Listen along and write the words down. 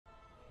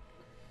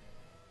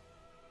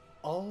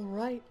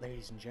Alright,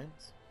 ladies and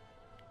gents,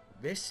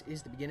 this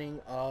is the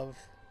beginning of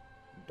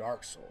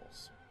Dark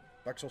Souls.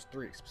 Dark Souls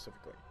 3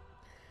 specifically.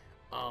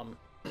 Um,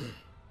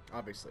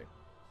 obviously.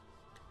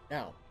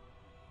 Now,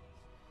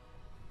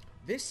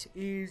 this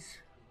is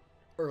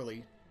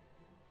early.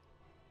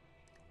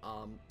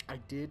 I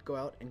did go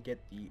out and get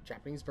the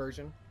Japanese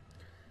version.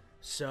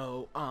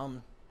 So,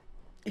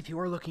 if you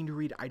are looking to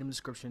read item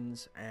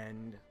descriptions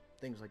and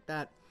things like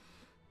that,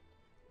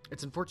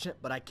 it's unfortunate,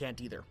 but I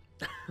can't either.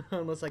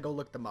 Unless I go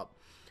look them up.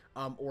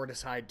 Or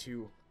decide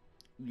to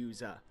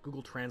use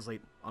Google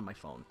Translate on my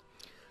phone.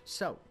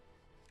 So,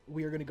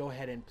 we are going to go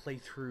ahead and play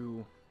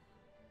through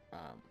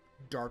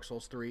Dark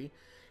Souls 3.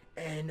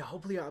 And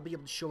hopefully I'll be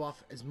able to show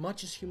off as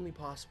much as humanly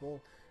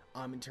possible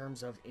in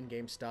terms of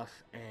in-game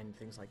stuff and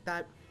things like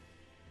that.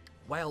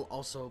 While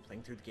also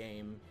playing through the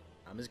game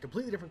as a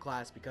completely different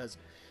class, because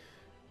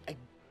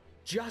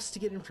just to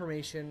get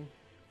information,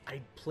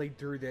 I played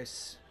through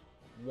this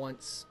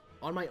once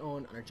on my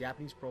own on a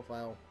Japanese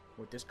profile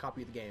with this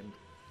copy of the game,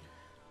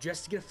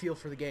 just to get a feel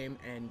for the game.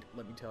 And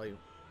let me tell you,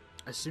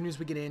 as soon as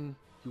we get in,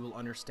 you will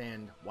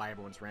understand why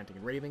everyone's ranting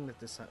and raving that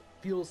this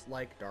feels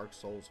like Dark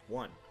Souls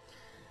 1.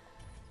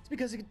 It's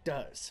because it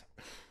does.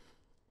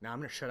 Now I'm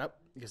gonna shut up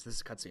because this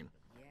is a cutscene.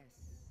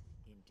 Yes,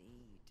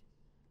 indeed.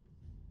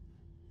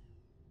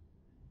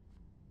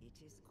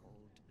 It is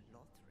called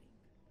Lothric,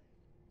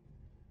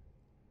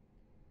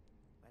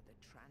 where the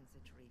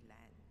transitory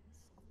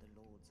lands of the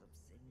Lords of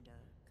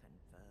Cinder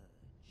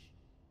converge.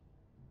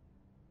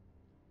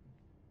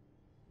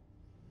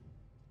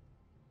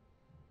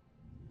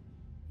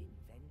 In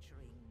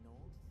venturing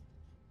north,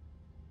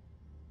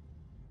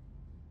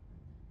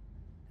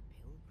 the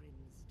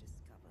pilgrims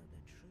discover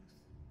the truth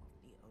of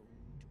the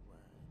old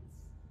words.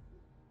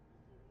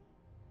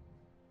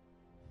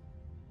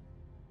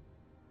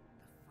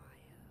 The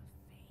fire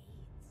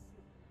fades,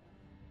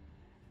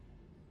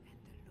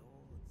 and the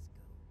lords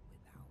go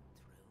without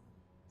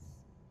thrones.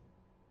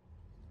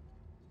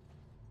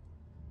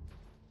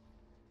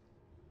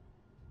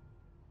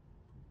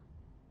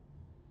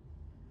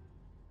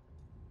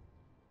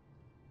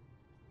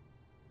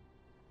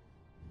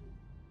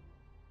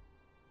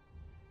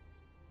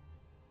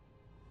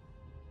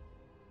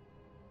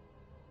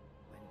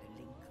 When the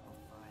link of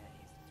fire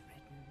is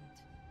threatened,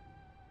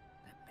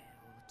 the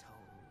bell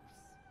tolls,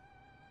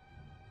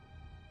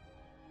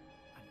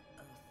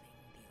 unearthing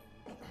the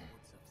old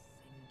lords of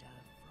Cinder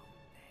from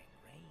their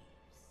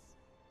graves.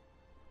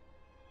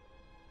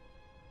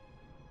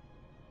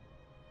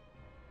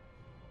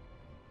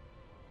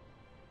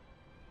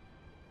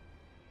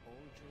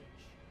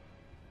 Aldrich,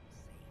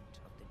 Saint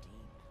of the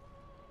Deep.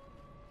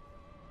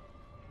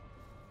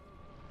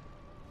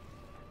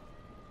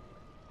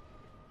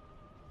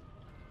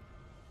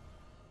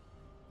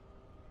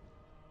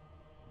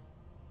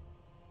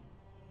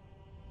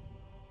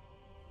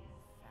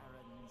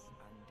 Farron's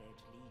undead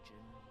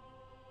legion,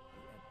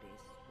 the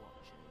Abyss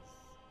Watchers.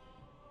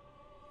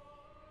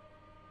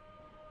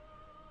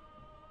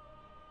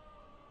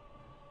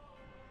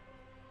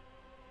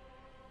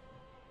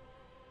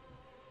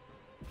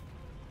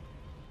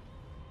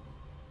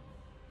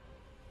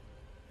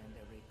 And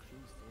the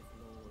reclusive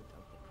lord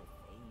of the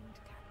profaned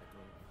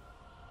capital.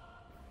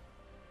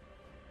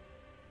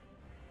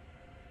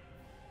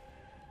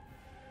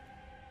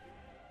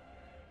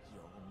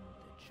 Yon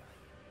the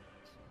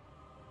Giant.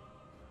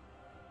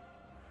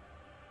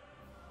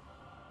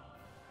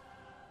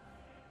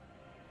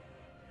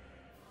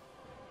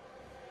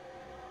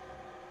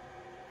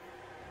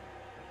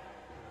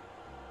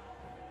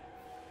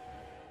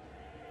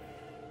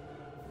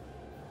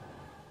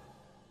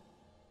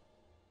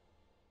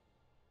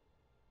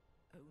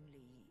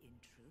 Only in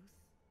truth,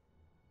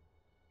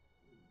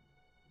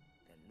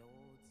 the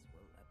lords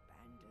will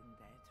abandon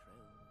their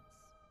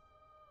thrones.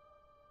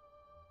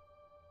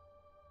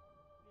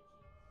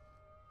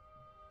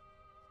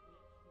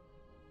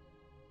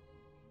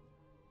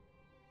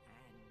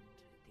 And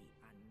the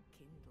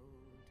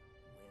unkindled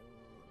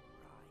will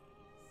rise.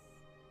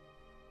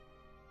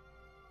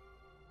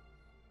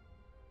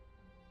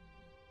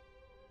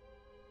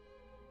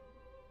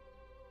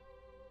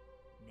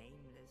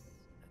 Nameless,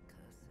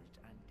 accursed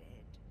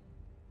undead,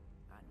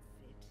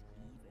 unfit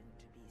even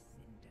to be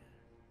cinder.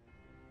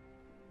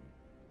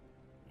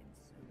 And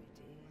so it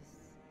is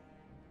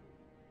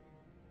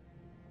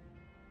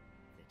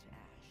that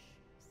ash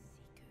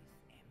seeketh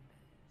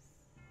embers.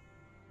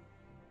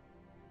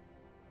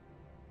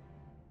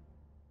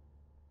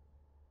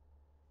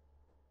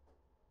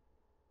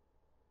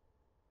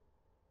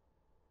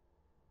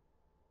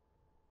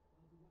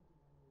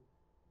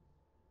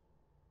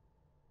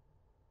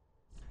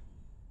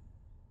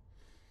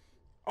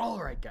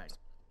 Alright, guys.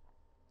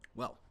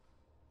 Well,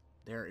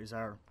 there is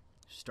our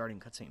starting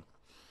cutscene.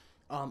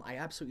 I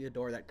absolutely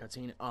adore that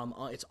cutscene.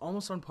 It's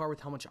almost on par with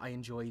how much I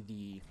enjoy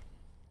the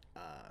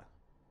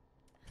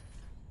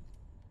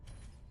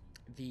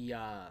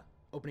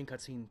opening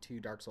cutscene to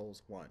Dark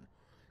Souls 1.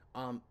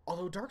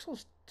 Although Dark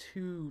Souls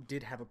 2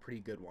 did have a pretty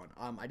good one.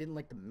 I didn't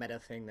like the meta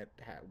thing that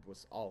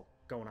was all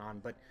going on,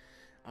 but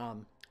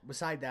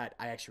beside that,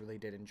 I actually really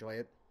did enjoy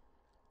it.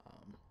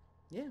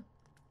 Yeah,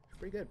 it's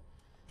pretty good.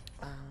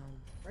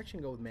 We're actually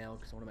gonna go with male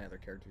because one of my other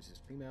characters is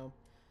female.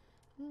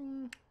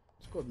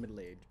 Let's go with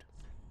middle-aged.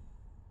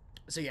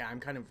 So yeah, I'm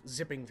kind of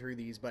zipping through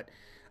these, but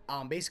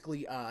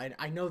basically,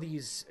 I know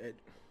these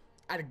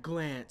at a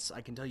glance.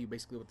 I can tell you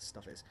basically what this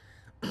stuff is.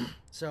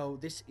 So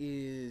this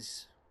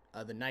is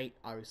the knight,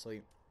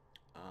 obviously.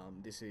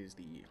 This is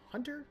the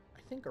hunter,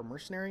 I think, or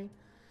mercenary,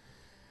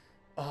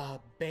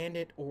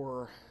 bandit,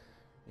 or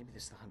maybe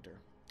this is the hunter.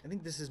 I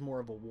think this is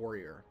more of a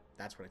warrior.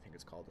 That's what I think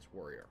it's called, this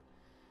warrior.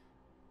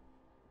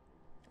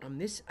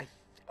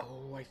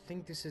 I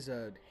think this is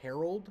a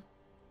herald.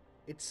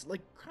 It's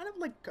like kind of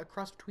like a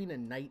cross between a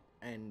knight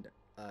and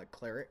a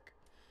cleric,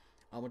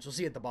 which you'll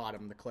see at the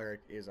bottom. The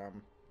cleric is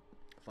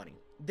funny.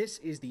 This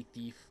is the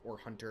thief or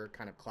hunter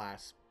kind of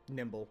class,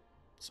 nimble,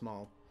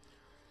 small.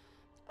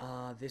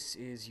 This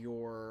is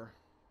your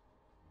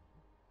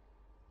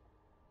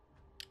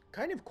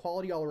kind of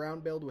quality all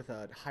around build with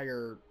a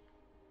higher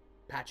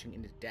patching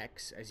into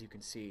dex, as you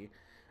can see.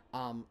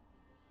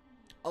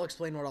 I'll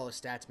explain what all the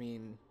stats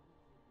mean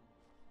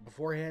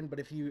beforehand, but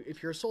if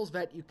you're a Souls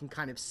vet, you can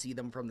kind of see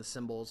them from the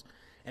symbols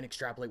and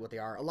extrapolate what they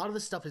are. A lot of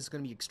this stuff is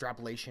going to be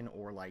extrapolation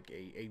or like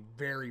a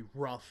very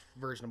rough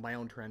version of my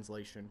own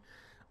translation.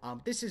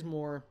 This is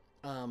more,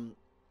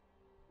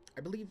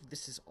 I believe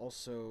this is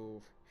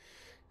also,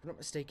 if I'm not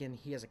mistaken,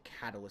 he has a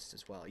catalyst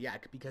as well. Yeah,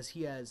 because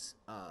he has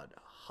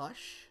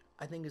Hush,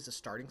 I think, is a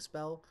starting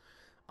spell.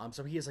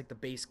 So he has like the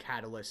base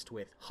catalyst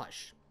with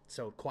Hush.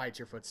 So it quiets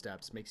your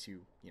footsteps, makes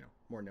you,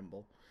 more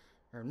nimble.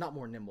 Or not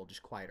more nimble,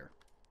 just quieter.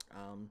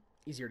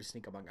 Easier to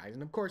sneak up on guys.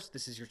 And of course,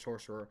 this is your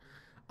sorcerer.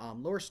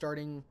 Lower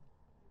starting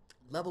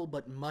level,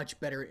 but much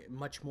better,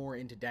 much more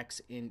into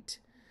dex int.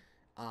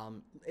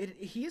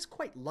 He is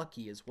quite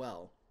lucky as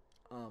well.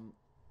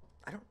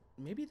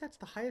 Maybe that's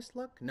the highest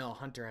luck? No,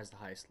 hunter has the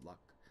highest luck.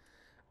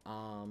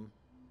 And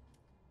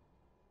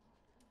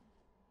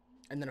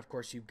then of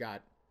course you've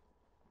got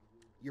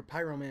your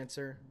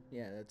pyromancer.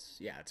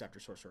 It's after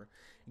sorcerer.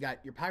 You got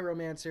your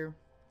pyromancer,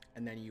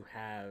 and then you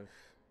have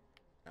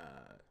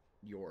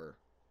your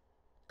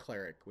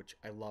cleric, which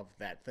I love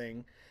that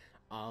thing.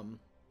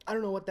 I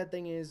don't know what that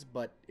thing is,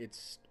 but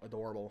it's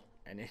adorable,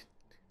 and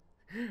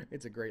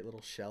it's a great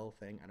little shell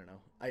thing. I don't know.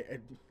 I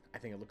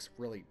think it looks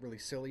really, really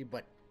silly,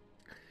 but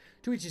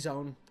to each his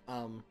own.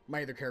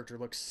 My other character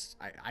looks,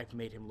 I've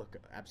made him look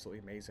absolutely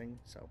amazing.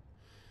 So,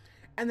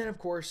 and then of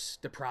course,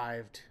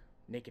 deprived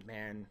naked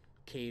man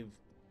cave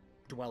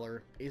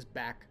dweller is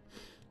back.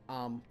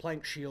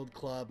 Plank shield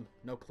club,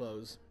 no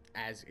clothes,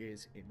 as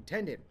is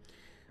intended.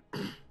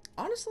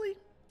 Honestly,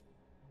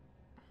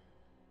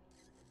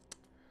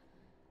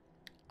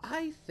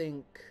 I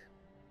think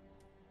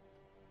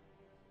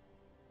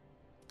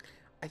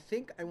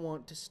I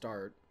want to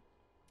start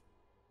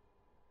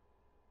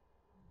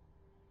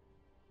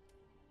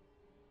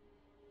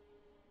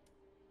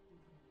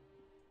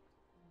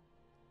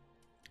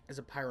as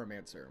a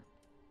pyromancer,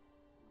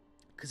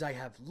 because I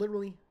have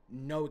literally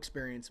no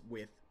experience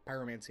with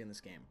pyromancy in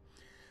this game.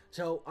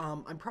 So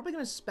I'm probably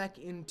going to spec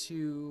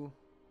into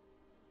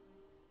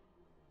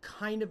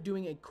kind of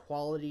doing a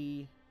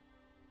quality,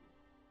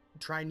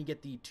 trying to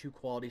get the 2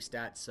 quality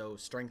stats, so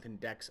strength and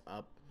dex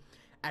up,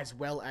 as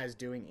well as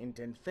doing int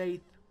and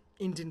faith.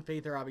 Int and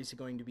faith are obviously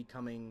going to be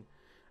coming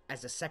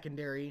as a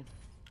secondary,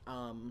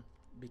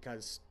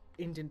 because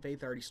int and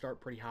faith already start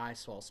pretty high,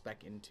 so I'll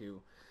spec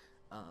into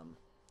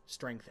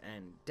strength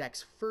and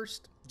dex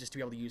first, just to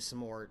be able to use some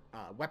more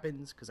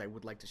weapons, because I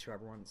would like to show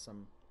everyone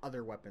some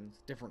other weapons,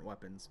 different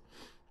weapons.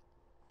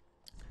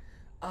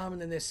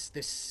 And then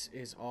this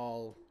is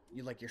all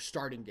your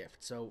starting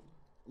gift. So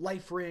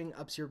life ring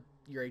ups your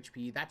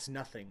HP. That's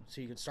nothing.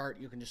 So you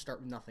can just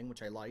start with nothing,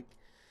 which I like.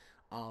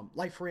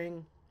 Life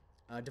ring,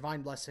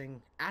 divine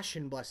blessing,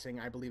 ashen blessing,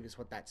 I believe is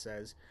what that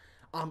says.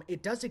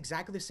 It does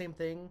exactly the same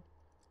thing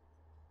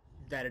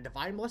that a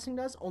divine blessing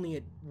does, only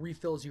it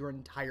refills your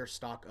entire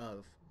stock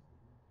of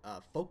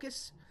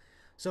focus.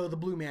 So the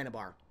blue mana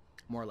bar,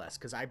 more or less,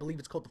 because I believe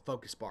it's called the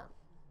focus bar,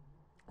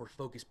 or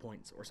focus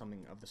points, or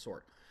something of the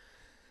sort.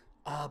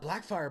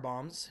 Black fire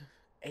bombs,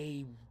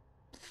 a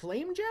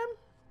flame gem,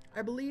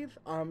 I believe.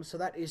 So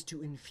that is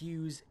to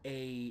infuse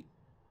a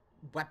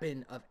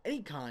weapon of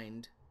any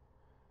kind.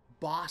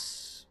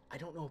 Boss, I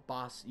don't know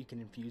if you can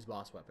infuse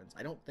boss weapons.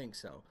 I don't think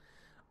so.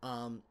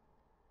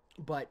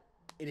 But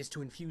it is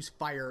to infuse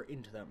fire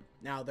into them.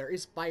 Now, there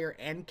is fire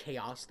and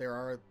chaos. There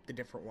are the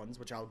different ones,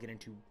 which I'll get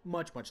into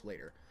much, much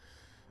later.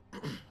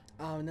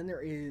 And then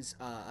there is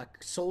a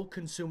soul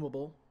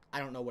consumable. I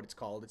don't know what it's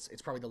called.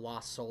 It's probably the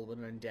lost soul of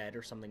an undead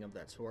or something of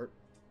that sort.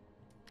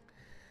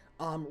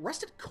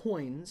 Rusted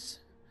coins,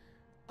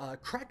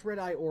 cracked red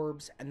eye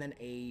orbs, and then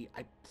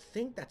I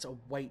think that's a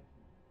white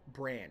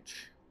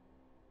branch.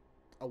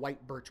 A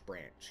white birch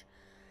branch.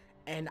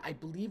 And I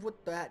believe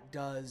what that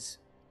does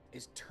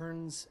is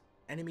turns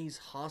enemies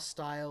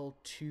hostile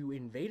to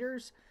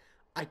invaders.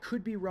 I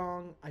could be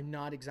wrong. I'm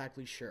not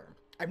exactly sure.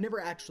 I've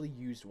never actually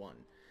used one,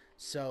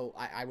 so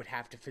I would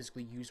have to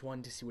physically use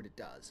one to see what it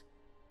does.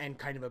 and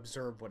kind of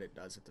observe what it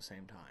does at the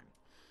same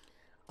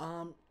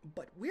time.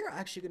 But we're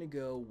actually going to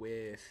go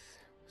with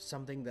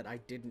something that I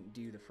didn't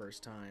do the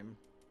first time,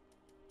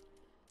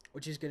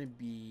 which is going to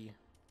be...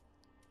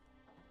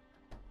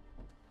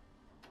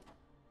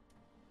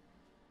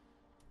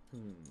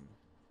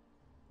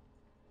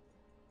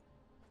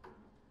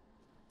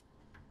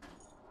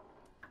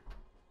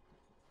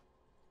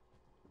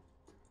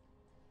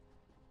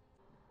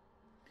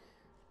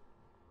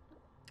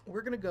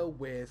 We're going to go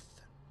with...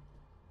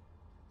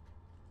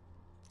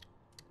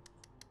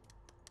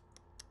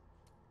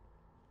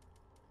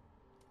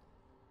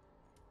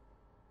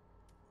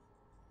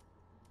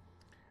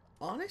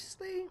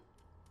 Honestly,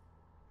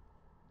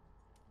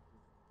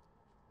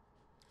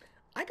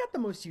 I got the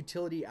most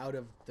utility out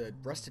of the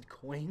rusted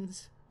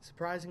coins,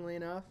 surprisingly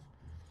enough.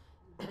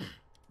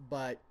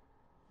 But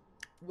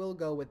we'll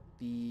go with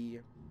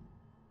the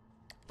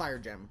fire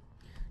gem,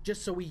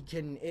 just so we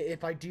can,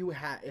 if I do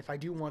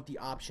want the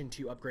option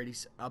to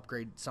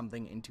upgrade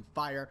something into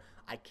fire,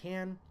 I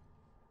can.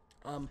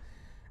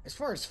 As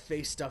far as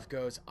face stuff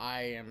goes,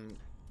 I am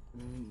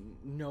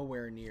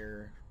nowhere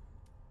near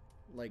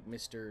like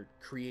Mr.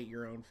 Create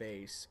Your Own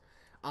Face.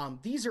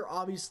 These are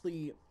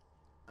obviously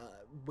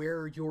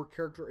where your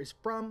character is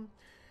from.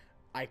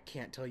 I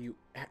can't tell you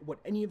what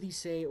any of these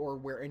say or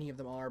where any of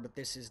them are, but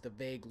this is the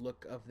vague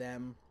look of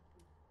them.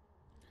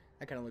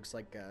 That kind of looks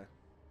like a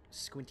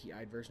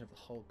squinty-eyed version of the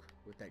Hulk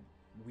with that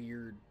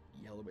weird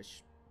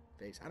yellowish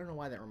face. I don't know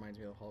why that reminds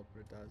me of the Hulk, but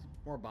it does.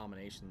 More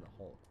Abomination than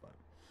the Hulk, but...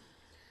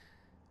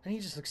 And he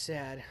just looks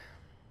sad.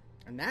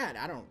 And that,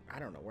 I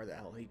don't know where the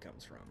hell he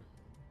comes from.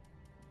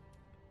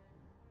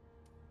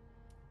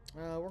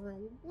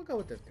 We'll go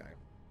with this guy.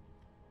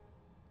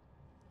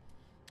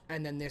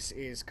 And then this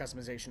is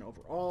customization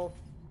overall.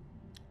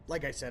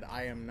 Like I said,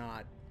 I am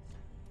not...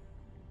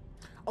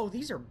 Oh,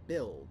 these are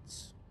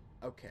builds.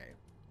 Okay.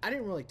 I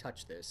didn't really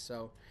touch this,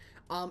 so...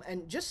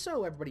 and just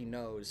so everybody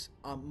knows,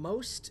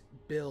 most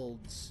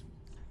builds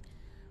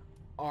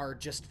are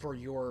just for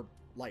your,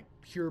 like,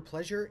 pure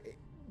pleasure.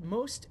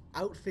 Most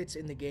outfits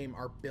in the game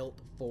are built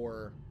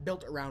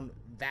around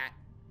that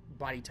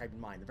body type in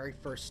mind. The very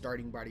first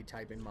starting body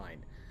type in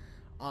mind.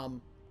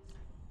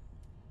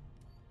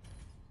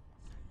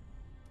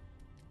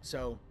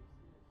 So,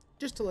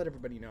 just to let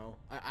everybody know,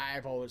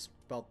 I've always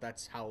felt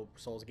that's how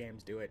Souls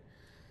games do it.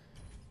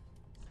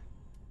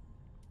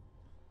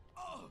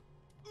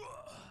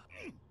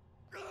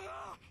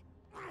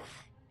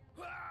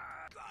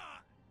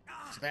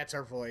 So that's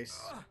our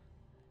voice.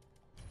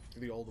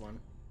 The old one.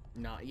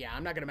 No, yeah,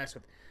 I'm not gonna mess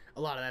with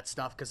a lot of that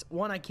stuff, because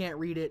one, I can't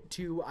read it,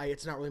 two,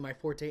 it's not really my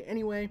forte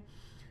anyway.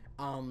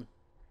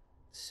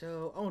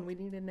 So, oh, and we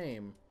need a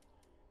name.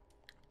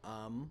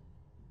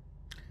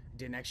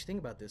 Didn't actually think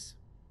about this.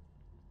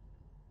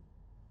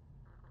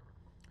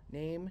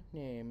 Name.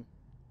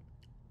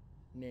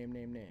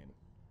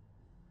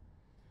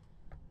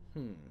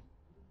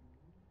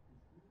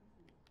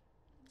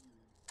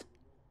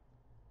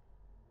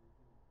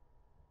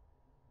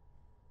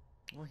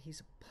 Well,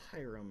 he's a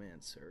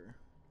pyromancer.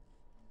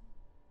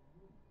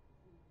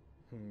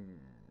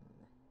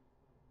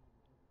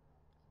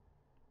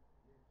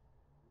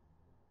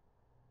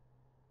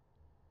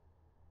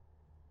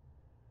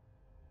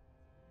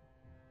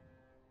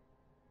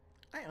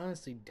 I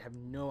honestly have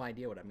no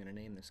idea what I'm going to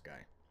name this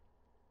guy.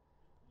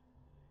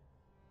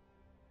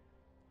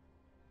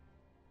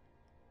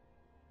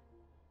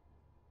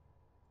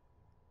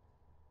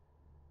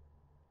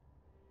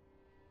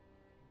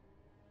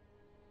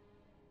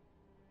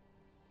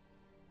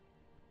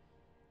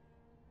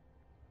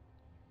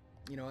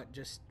 You know what,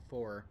 just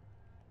for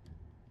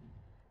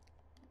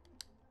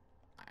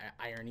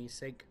irony's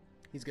sake,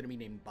 he's gonna be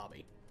named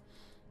Bobby.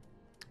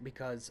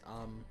 Because,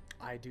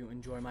 I do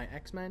enjoy my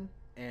X-Men,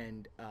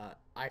 and,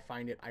 I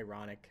find it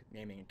ironic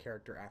naming a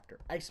character after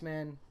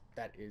Iceman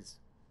that is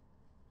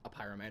a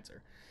pyromancer.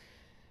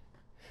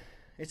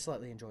 It's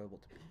slightly enjoyable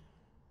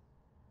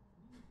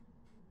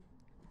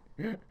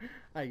to me.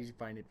 I usually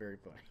find it very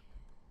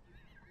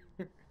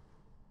funny.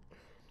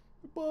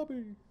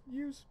 Bobby,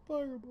 use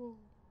fireball.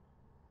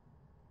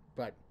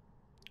 But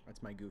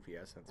that's my goofy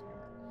ass sense of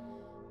humor.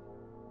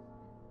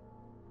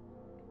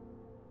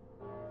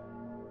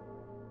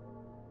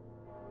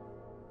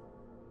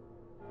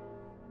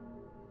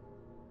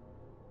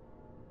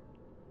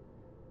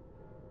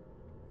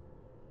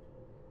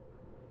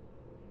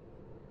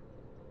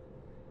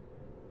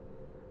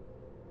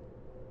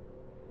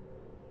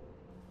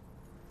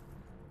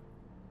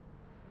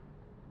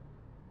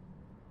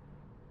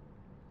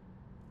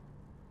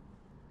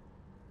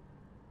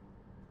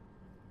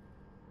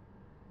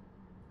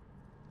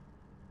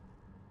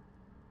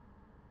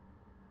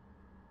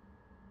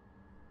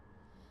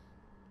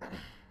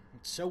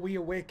 So we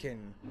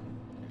awaken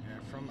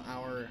from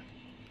our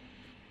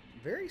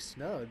very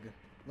snug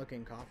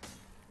looking coffin.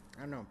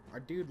 I don't know, our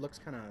dude looks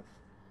kind of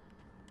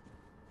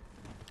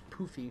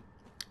poofy,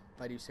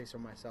 if I do say so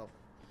myself.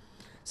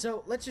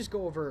 So let's just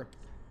go over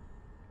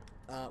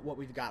what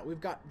we've got.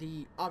 We've got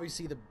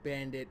obviously the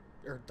bandit,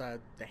 or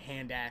the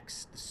hand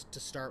axe to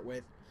start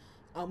with.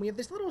 We have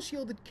this little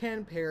shield that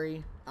can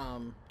parry.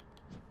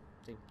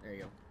 See, there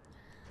you go.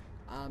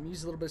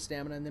 Use a little bit of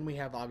stamina, and then we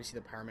have obviously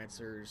the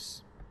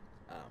Pyromancer's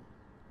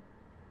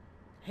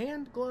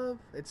hand glove.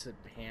 It's a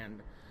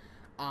hand.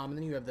 And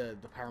then you have the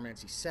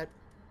Pyromancy set,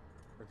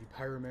 or the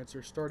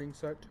Pyromancer starting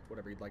set,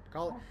 whatever you'd like to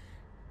call it.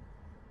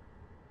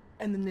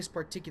 And then this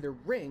particular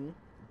ring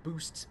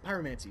boosts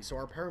Pyromancy, so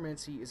our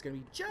Pyromancy is going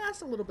to be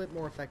just a little bit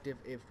more effective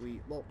if we,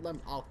 well,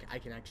 I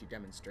can actually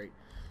demonstrate.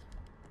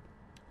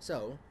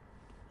 So,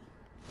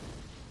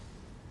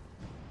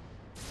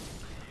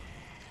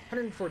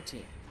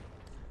 114.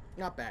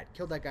 Not bad.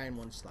 Killed that guy in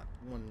one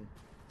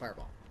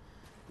fireball.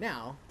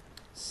 Now,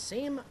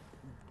 same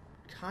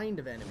kind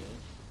of enemy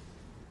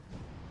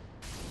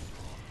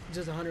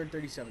does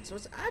 137. So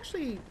it's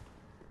actually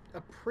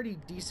a pretty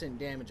decent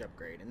damage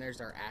upgrade. And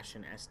there's our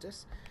Ashen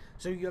Estus.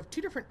 So you have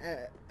two different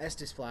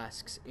Estus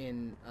flasks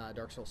in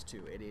Dark Souls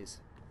 2. It is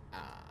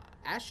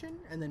Ashen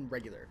and then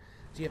regular.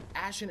 So you have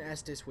Ashen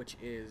Estus, which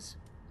is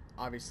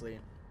obviously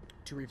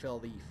to refill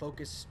the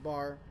focus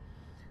bar.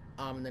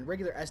 And then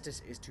regular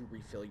Estus is to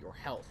refill your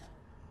health.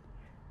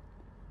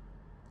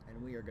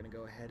 And we are going to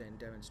go ahead and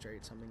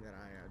demonstrate something that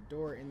I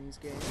adore in these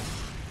games.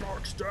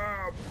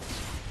 Backstab!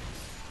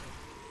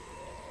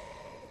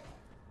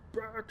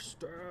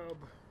 Backstab!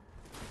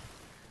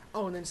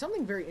 Oh, and then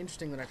something very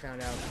interesting that I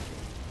found out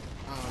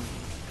a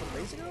couple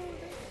days ago, I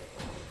think,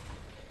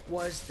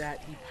 was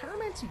that the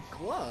Pyromancy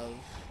glove...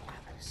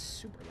 that is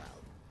super loud.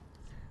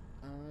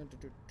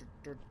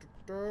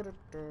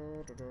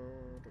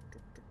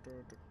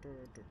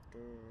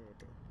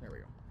 There we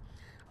go.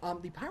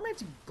 The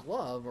Pyromancy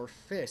glove, or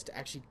fist,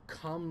 actually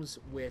comes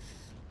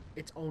with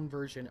its own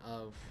version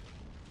of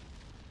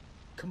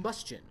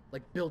combustion,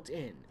 like built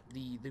in.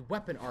 The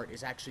weapon art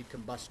is actually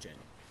combustion.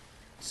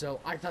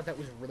 So I thought that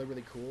was really,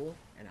 really cool,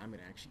 and I'm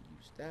going to actually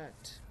use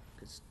that,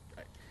 because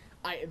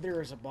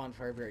there is a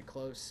bonfire very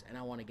close, and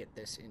I want to get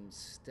this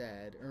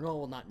instead. Or no,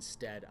 well, not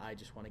instead. I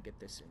just want to get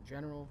this in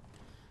general,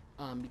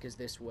 because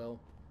this will...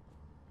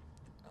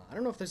 I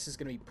don't know if this is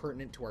going to be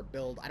pertinent to our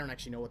build. I don't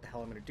actually know what the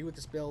hell I'm going to do with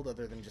this build,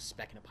 other than just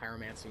spec in a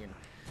Pyromancy and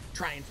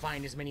try and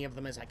find as many of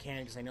them as I can,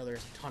 because I know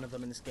there's a ton of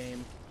them in this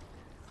game.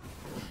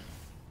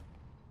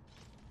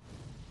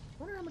 I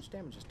wonder how much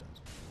damage this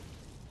does.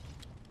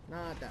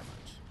 Not that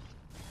much.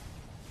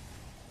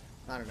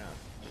 I don't know.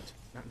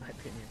 Not in my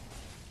opinion.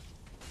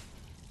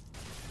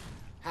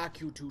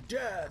 Hack you to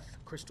death,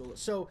 Crystal.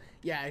 So,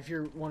 yeah, if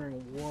you're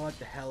wondering what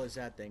the hell is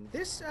that thing,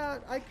 this,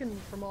 I can,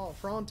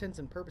 for all intents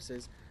and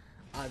purposes,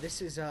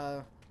 this is,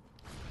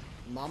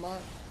 Mama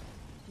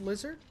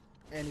Lizard,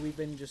 and we've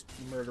been just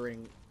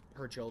murdering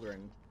her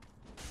children,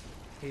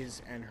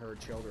 his and her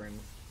children,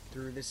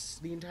 through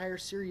the entire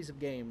series of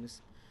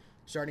games,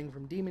 starting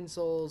from Demon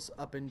Souls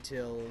up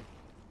until,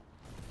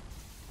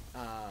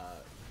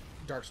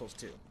 Dark Souls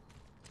 2.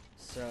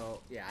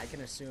 So, yeah, I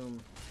can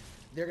assume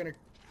they're gonna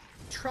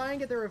try and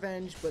get their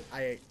revenge, but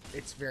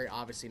it's very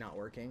obviously not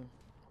working.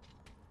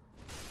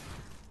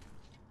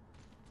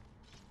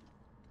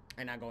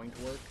 And not going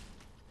to work.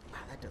 Wow,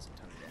 that does a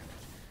ton of damage.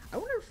 I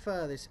wonder if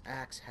this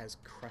axe has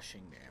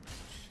crushing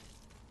damage.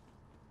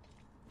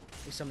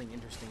 There's something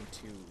interesting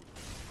to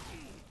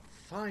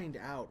find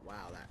out.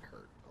 Wow, that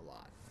hurt a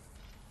lot.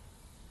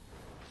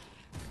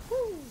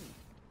 Woo!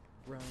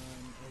 Run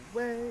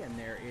away, and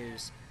there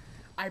is...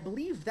 I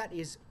believe that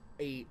is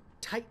a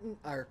Titan,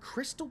 or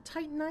Crystal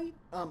Titanite.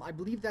 I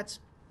believe that's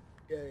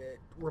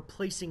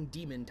replacing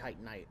Demon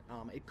Titanite.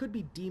 It could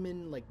be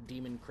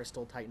Demon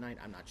Crystal Titanite.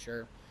 I'm not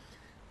sure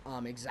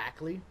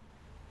exactly,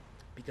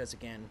 because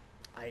again,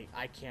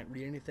 I can't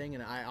read anything,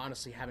 and I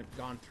honestly haven't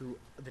gone through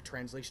the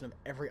translation of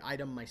every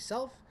item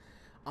myself.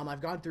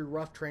 I've gone through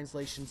rough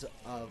translations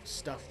of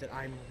stuff that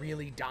I'm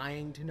really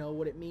dying to know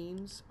what it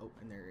means. Oh,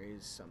 and there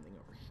is something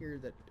over here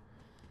that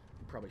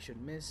you probably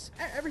shouldn't miss.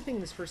 Everything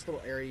in this first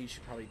little area you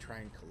should probably try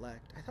and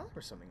collect. I thought there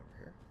was something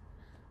over here.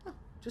 Oh,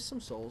 just some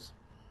souls.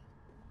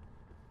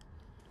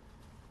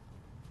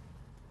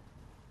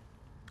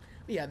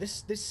 But yeah,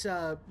 this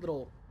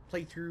little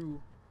playthrough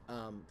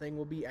thing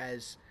will be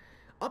as...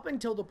 Up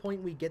until the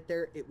point we get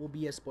there, it will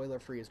be as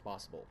spoiler-free as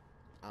possible.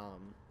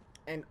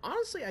 And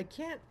honestly, I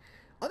can't...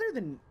 Other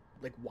than,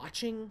 like,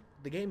 watching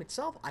the game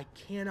itself, I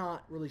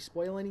cannot really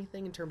spoil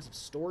anything in terms of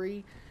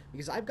story,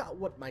 because I've got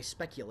what my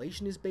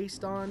speculation is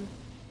based on,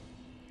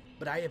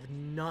 but I have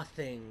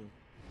nothing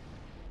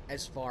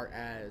as far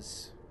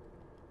as,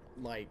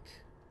 like,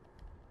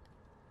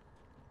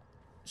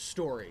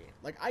 story.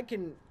 Like, I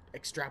can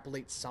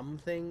extrapolate some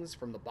things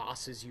from the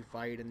bosses you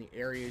fight and the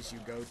areas you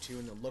go to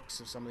and the looks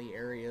of some of the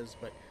areas,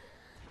 but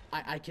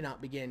I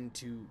cannot begin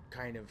to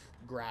kind of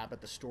grab at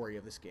the story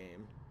of this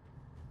game.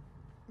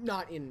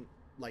 Not in,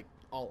 like,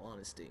 all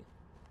honesty.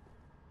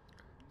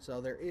 So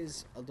there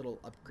is a little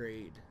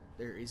upgrade.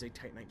 There is a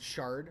Titanite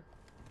shard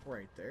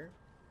right there.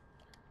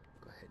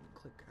 Go ahead and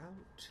click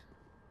out.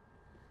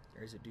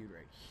 There's a dude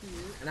right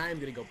here. And I am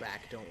going to go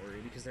back, don't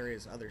worry, because there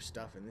is other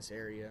stuff in this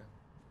area.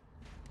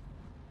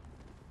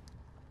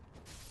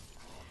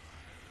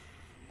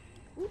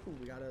 Ooh,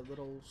 we got a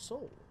little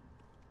soul.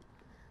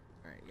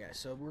 Alright, yeah,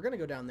 so we're gonna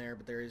go down there,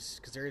 but there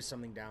is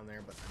something down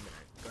there, but I'm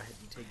gonna go ahead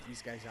and take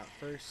these guys out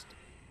first.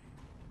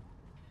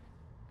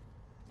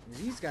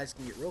 These guys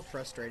can get real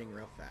frustrating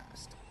real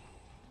fast.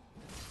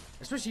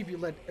 Especially if you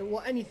let,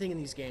 well, anything in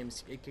these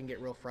games, it can get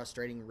real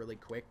frustrating really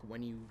quick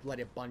when you let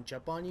it bunch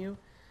up on you.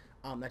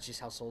 That's just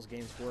how Souls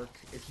games work.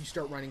 If you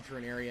start running through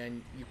an area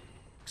and you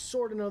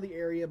sort of know the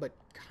area, but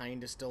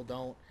kind of still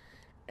don't,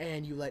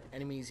 and you let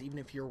enemies, even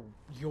if you're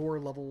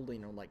level, you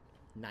know, like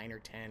 9 or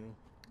 10,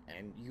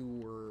 and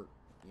your,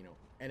 you know,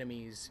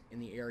 enemies in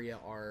the area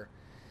are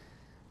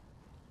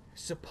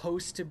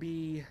supposed to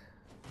be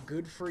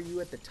good for you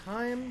at the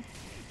time,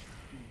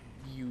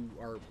 you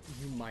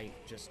might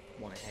just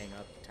want to hang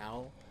up the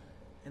towel,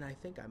 and I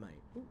think I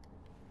might. Ooh,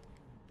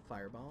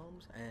 fire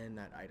bombs, and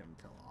that item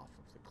fell off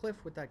of the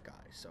cliff with that guy,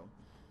 so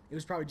it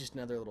was probably just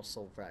another little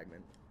soul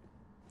fragment.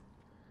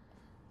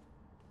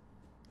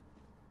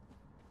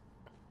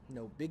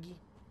 No biggie.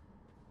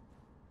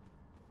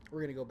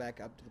 We're gonna go back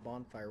up to the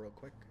bonfire real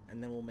quick,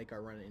 and then we'll make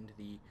our run into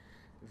the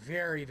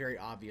very, very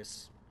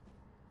obvious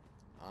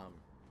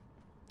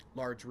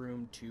large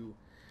room to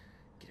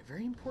get a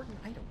very important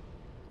item.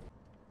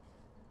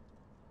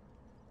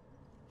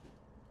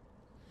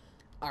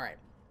 Alright,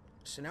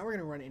 so now we're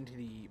gonna run into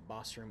the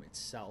boss room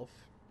itself.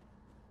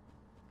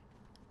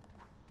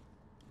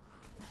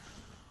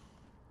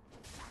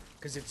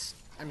 Because it's,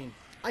 I mean,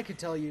 I could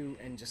tell you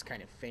and just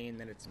kind of feign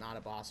that it's not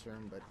a boss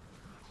room, but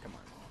come on.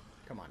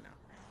 Come on now.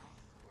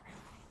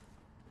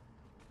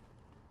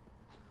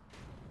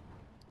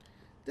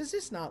 Does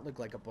this not look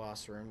like a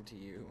boss room to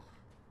you?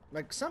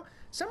 Like, some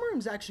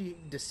rooms actually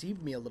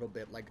deceived me a little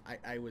bit. Like,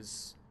 I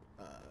was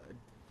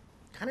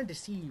kind of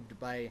deceived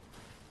by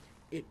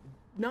it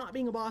not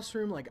being a boss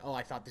room. Like, oh,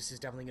 I thought this is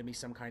definitely going to be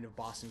some kind of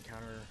boss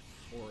encounter,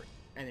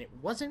 and it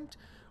wasn't.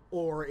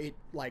 Or it,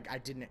 like,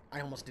 I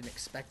almost didn't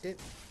expect it.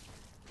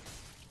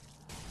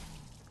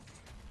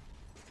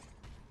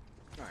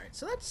 Alright,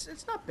 so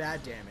it's not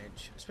bad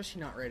damage,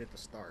 especially not right at the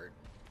start.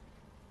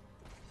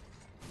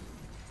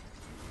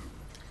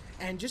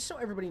 And just so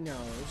everybody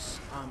knows,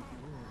 ooh,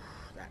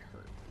 that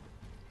hurt.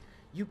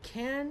 You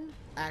can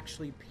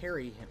actually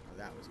parry him. Oh,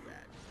 that was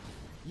bad.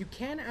 You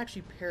can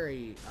actually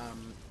parry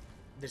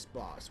this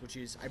boss, which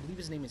is, I believe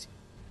his name is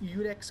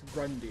Udex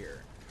Grundir.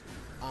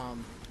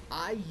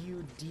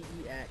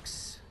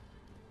 I-U-D-E-X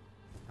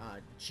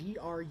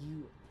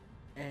G-R-U-N-D-Y-R.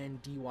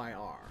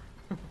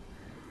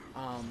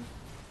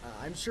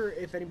 I'm sure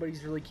if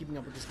anybody's really keeping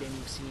up with this game,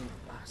 you've seen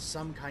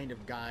some kind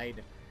of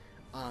guide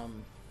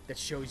that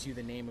shows you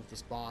the name of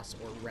this boss,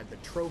 or read the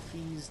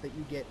trophies that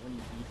you get when you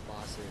beat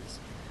bosses.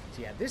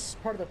 So yeah, this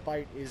part of the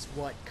fight is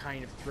what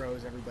kind of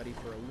throws everybody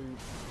for a loop.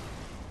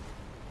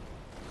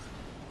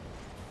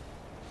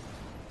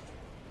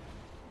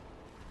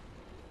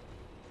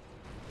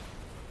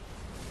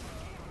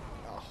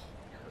 Oh,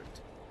 it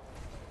hurt.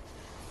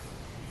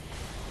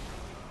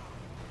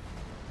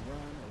 Run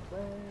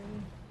away.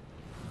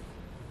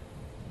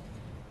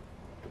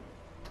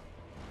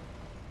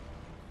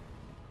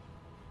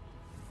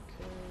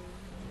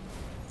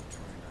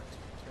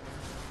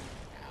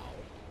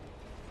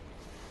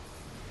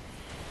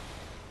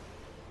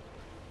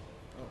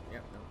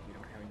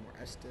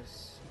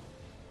 Estus.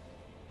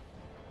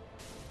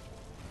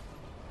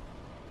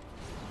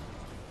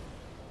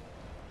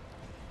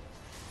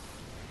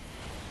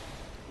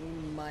 We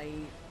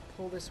might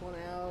pull this one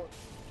out.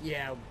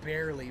 Yeah,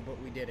 barely,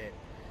 but we did it.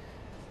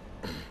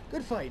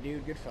 Good fight,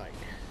 dude. Good fight.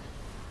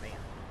 Man.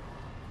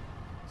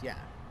 Yeah,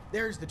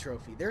 there's the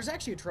trophy. There's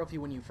actually a trophy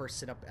when you first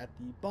sit up at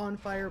the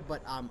bonfire,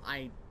 but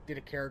I did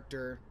a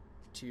character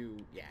to,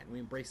 yeah, and we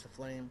embrace the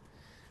flame.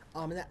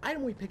 And that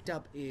item we picked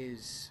up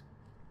is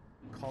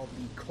called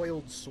the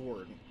Coiled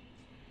Sword.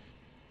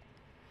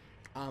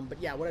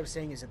 But yeah, what I was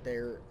saying is that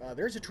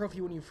there's a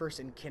trophy when you first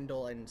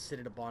enkindle and sit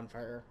at a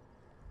bonfire.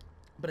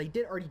 But I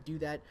did already do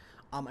that.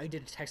 I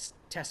did a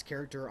test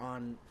character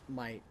on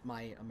my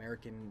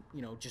American,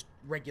 you know, just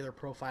regular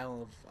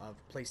profile of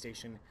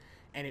PlayStation,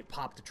 and it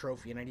popped the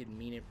trophy, and I didn't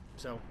mean it.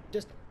 So,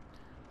 just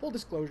full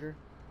disclosure.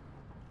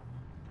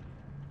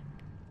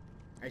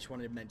 I just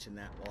wanted to mention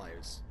that while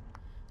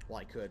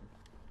I could.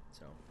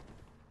 So.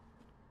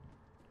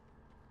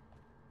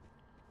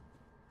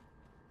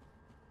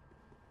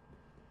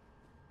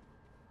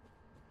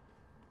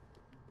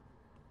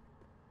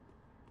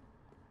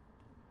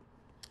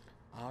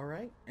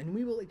 Alright, and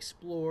we will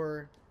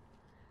explore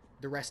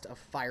the rest of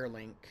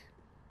Firelink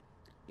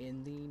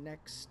in the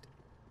next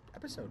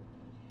episode.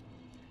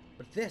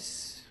 But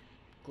this,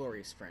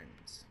 glorious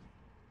friends,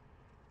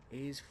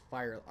 is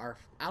our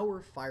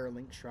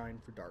Firelink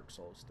Shrine for Dark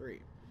Souls 3.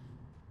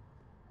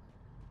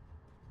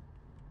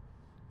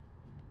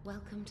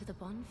 Welcome to the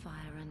bonfire,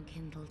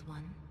 unkindled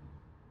one.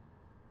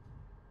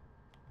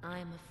 I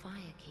am a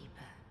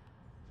firekeeper.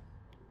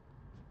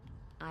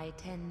 I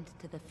tend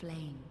to the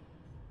flame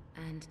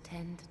and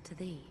tend to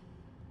thee.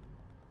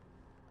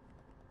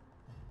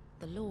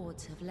 The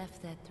lords have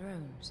left their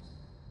thrones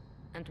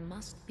and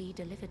must be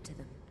delivered to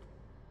them.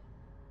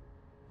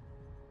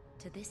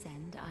 To this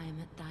end, I am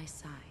at thy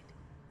side.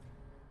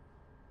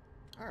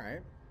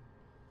 Alright.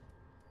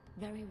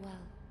 Very well.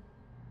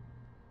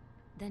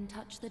 Then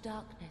touch the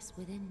darkness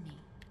within me.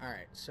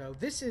 Alright, so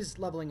this is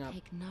leveling up.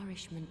 Take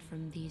nourishment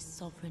from these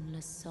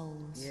sovereignless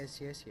souls. Yes,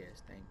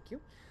 thank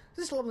you.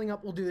 This is leveling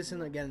up. We'll do this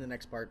again in the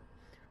next part.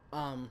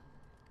 Farewell,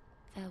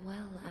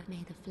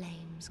 may the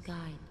flames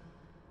guide.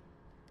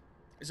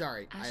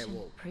 Sorry, I Ashen,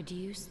 will.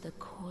 produce the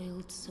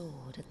coiled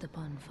sword at the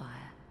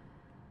bonfire.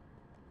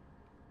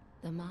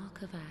 The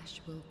mark of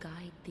ash will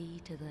guide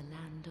thee to the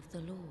land of the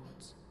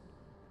lords.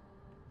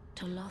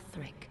 To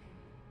Lothric.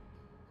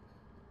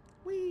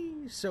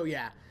 So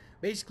yeah,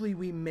 basically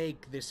we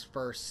make this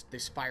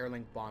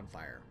Firelink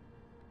bonfire.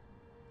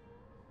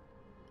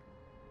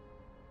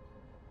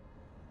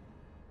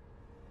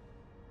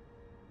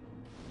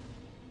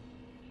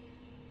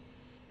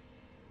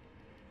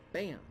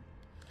 Bam.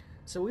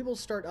 So we will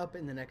start up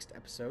in the next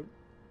episode.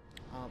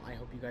 I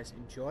hope you guys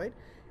enjoyed,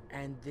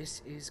 and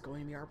this is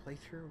going to be our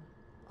playthrough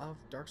of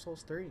Dark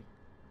Souls 3.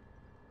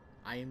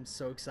 I am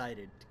so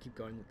excited to keep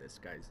going with this,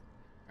 guys.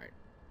 Alright,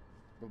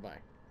 bye-bye.